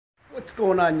What's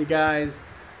going on, you guys?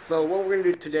 So what we're going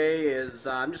to do today is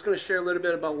I'm just going to share a little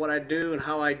bit about what I do and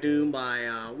how I do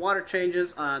my water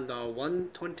changes on the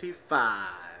 125.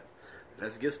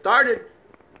 Let's get started.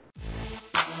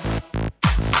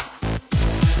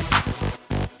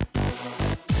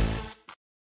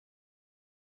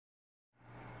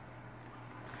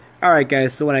 Alright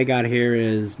guys, so what I got here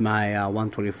is my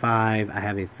 125. I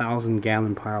have a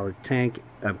 1,000-gallon power tank,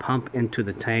 pump into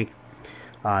the tank.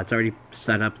 It's already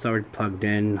set up, it's already plugged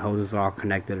in, hoses are all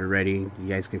connected already. You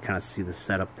guys can kind of see the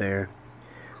setup there.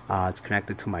 It's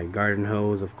connected to my garden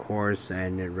hose, of course,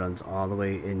 and it runs all the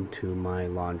way into my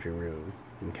laundry room.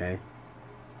 Okay.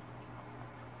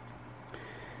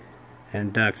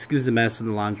 And excuse the mess in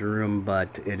the laundry room,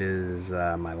 but it is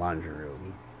my laundry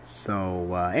room.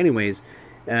 So, anyways,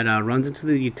 it runs into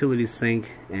the utility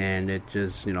sink, and it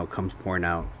just, comes pouring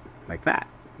out like that.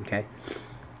 Okay.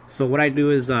 So what I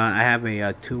do is I have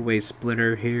a two-way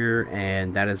splitter here,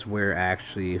 and that is where I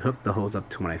actually hook the hose up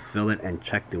to when I fill it and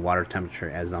check the water temperature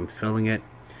as I'm filling it,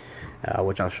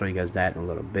 which I'll show you guys that in a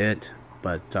little bit.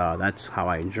 But that's how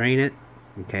I drain it.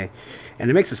 Okay, and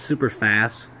it makes it super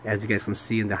fast, as you guys can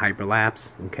see in the hyperlapse.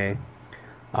 Okay,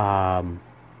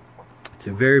 it's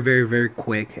very, very, very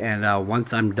quick. And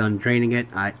once I'm done draining it,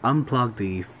 I unplug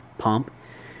the pump,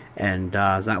 and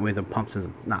that way the pump is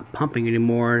not pumping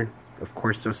anymore. Of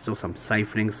course, there's still some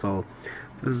siphoning, so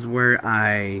this is where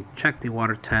I check the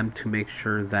water temp to make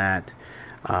sure that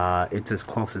it's as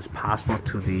close as possible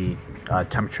to the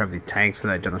temperature of the tank, so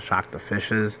that it doesn't shock the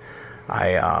fishes. When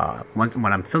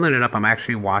I'm filling it up, I'm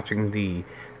actually watching the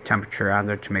temperature on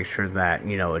there to make sure that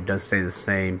it does stay the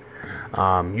same.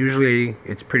 Usually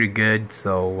it's pretty good,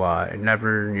 so it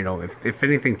never, if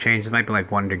anything changes, it might be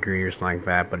like 1 degree or something like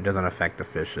that, but it doesn't affect the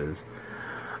fishes.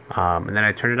 And then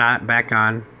I turn it back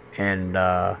on. And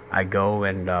I go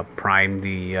and prime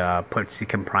the put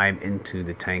Seachem Prime into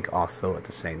the tank also at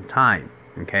the same time.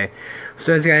 Okay,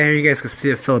 so as you guys can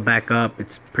see it fill it back up.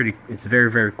 It's very,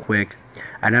 very quick.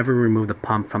 I never remove the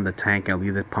pump from the tank. I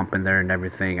leave the pump in there and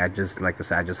everything. Like I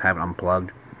said, I just have it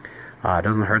unplugged. It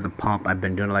doesn't hurt the pump. I've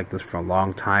been doing it like this for a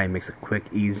long time. It makes it quick,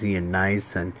 easy, and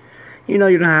nice. And you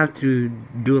don't have to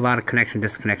do a lot of connection,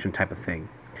 disconnection type of thing.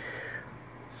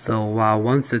 So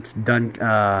once it's done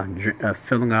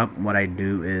filling up, what I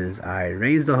do is I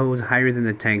raise the hose higher than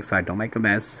the tank so I don't make a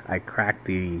mess. I crack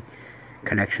the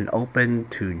connection open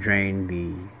to drain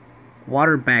the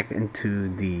water back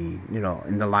into the,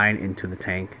 in the line into the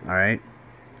tank. Alright.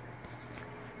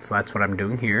 So that's what I'm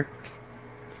doing here.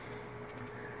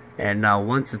 And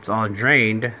once it's all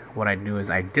drained, what I do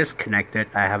is I disconnect it.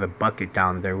 I have a bucket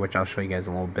down there, which I'll show you guys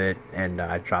in a little bit. And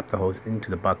I drop the hose into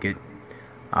the bucket.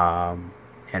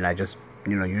 And I just,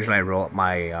 usually I roll up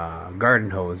my garden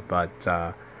hose, but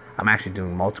I'm actually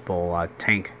doing multiple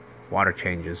tank water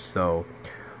changes. So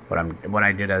what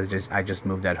I did is I just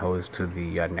moved that hose to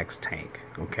the next tank.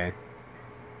 Okay.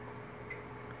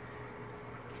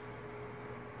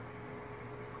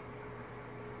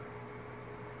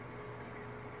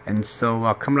 And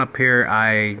so coming up here,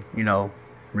 I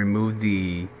remove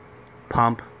the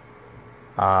pump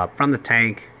from the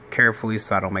tank carefully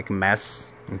so I don't make a mess.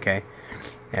 Okay.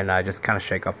 And I just kind of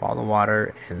shake off all the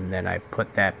water, and then I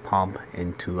put that pump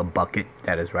into a bucket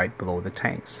that is right below the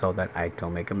tank so that I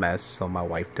don't make a mess, so my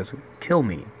wife doesn't kill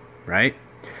me, right?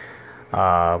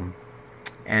 And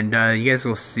you guys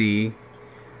will see,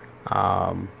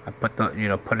 I put put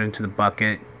it into the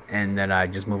bucket, and then I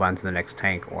just move on to the next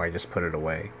tank, or I just put it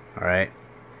away. All right.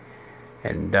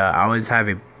 And I always have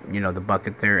the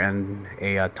bucket there and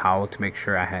a towel to make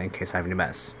sure in case I have any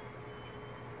mess.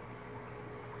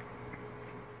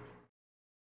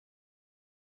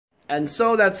 And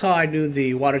so that's how I do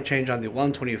the water change on the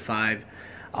 125.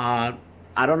 I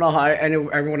don't know how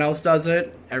everyone else does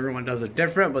it. Everyone does it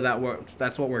different, but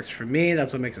that's what works for me.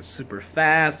 That's what makes it super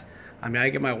fast. I mean, I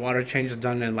get my water changes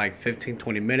done in like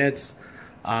 15-20 minutes.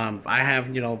 I have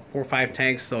 4 or 5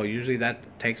 tanks, so usually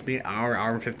that takes me an hour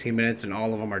and 15 minutes, and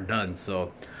all of them are done.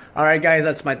 So, alright guys,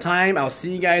 that's my time. I'll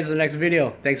see you guys in the next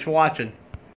video. Thanks for watching.